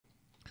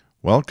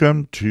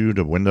Welcome to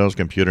the Windows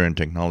Computer and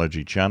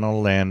Technology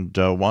channel, and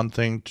one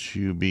thing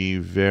to be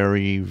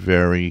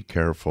very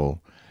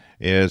careful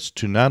is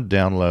to not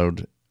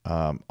download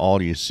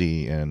all you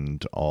see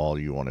and all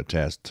you want to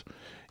test,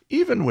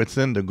 even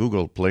within the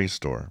Google Play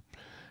Store.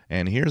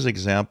 And here's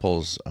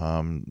examples.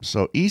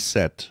 So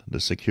ESET, the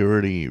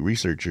security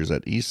researchers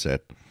at ESET,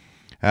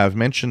 have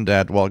mentioned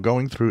that while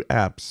going through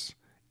apps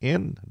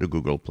in the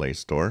Google Play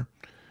Store,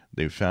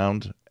 they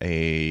found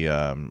a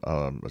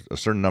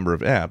certain number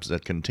of apps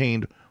that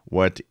contained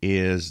what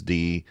is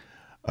the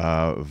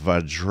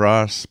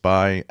Vajra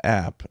Spy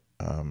app,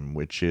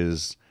 which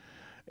is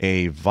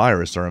a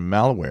virus or a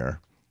malware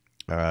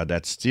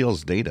that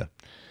steals data.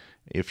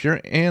 If you're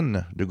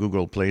in the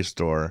Google Play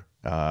Store,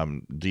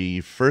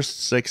 the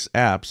first 6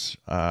 apps,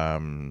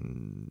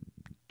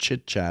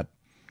 Chit Chat,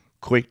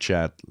 Quick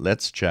Chat,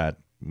 Let's Chat,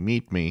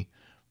 Meet Me,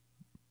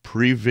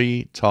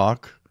 Privy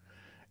Talk,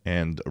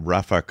 and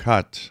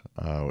Rafakat,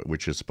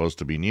 which is supposed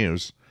to be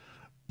news,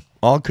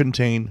 all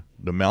contain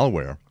the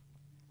malware.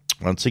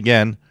 Once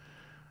again,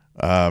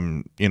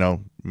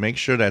 make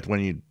sure that when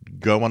you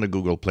go on the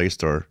Google Play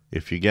Store,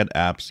 if you get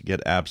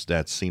apps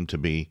that seem to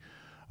be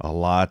a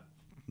lot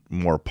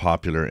more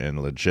popular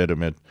and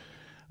legitimate.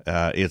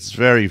 It's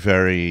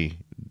very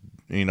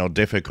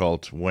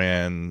difficult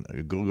when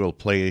Google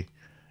Play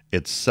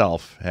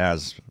itself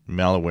has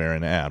malware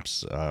in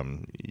apps.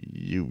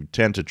 You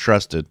tend to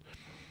trust it,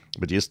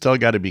 but you still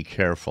got to be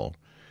careful.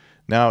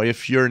 Now,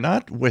 if you're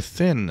not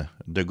within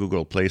the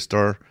Google Play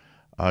Store,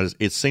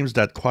 it seems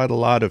that quite a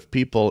lot of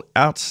people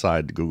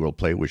outside Google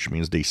Play, which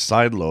means they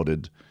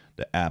sideloaded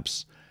the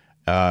apps,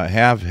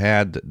 have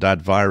had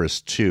that virus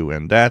too.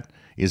 And that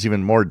is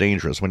even more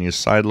dangerous when you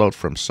sideload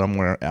from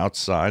somewhere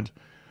outside.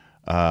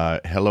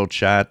 Hello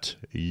Chat,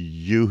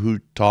 Yahoo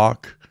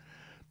Talk,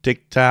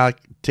 TikTok,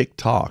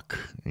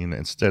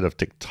 instead of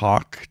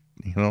TikTok,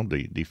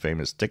 the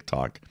famous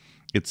TikTok.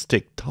 It's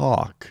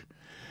TikTok.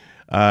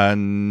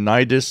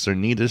 Nidus or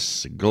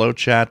Nidus,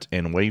 GlowChat,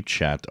 and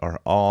WaveChat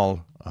are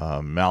all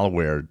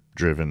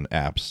malware-driven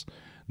apps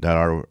that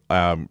are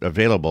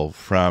available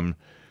from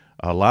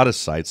a lot of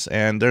sites.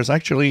 And there's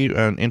actually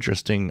an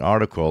interesting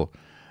article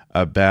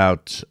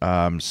about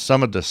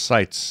some of the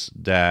sites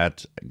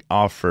that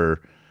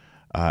offer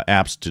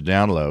apps to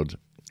download,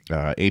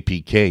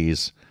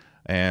 APKs.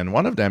 And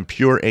one of them,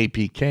 Pure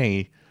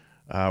APK,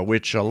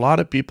 which a lot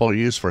of people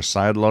use for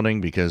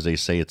sideloading because they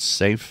say it's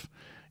safe,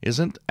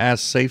 isn't as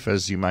safe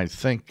as you might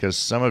think, because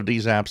some of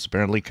these apps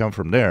apparently come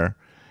from there.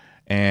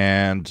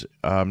 And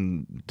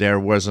there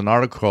was an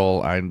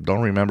article, I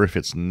don't remember if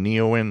it's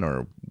Neowin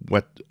or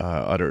what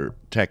other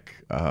tech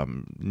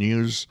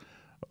news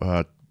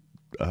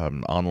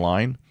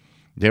online.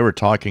 They were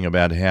talking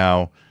about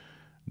how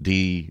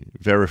the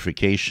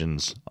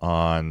verifications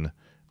on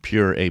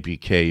Pure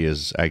APK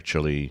is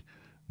actually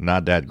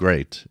not that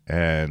great,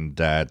 and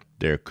that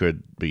there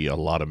could be a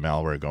lot of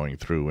malware going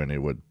through, and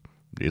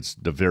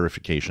the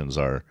verifications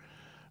are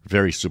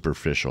very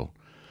superficial.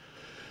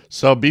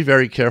 So be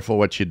very careful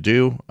what you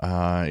do.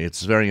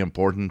 It's very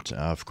important.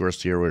 Of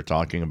course, here we're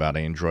talking about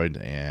Android,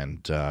 and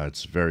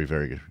it's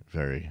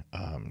very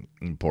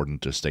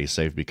important to stay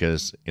safe,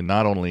 because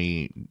not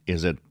only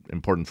is it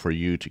important for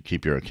you to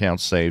keep your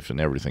accounts safe and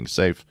everything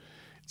safe,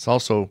 it's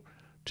also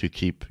to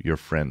keep your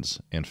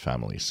friends and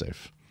family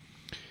safe.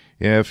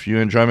 If you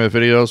enjoy my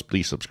videos,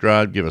 please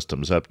subscribe, give us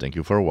thumbs up. Thank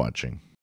you for watching.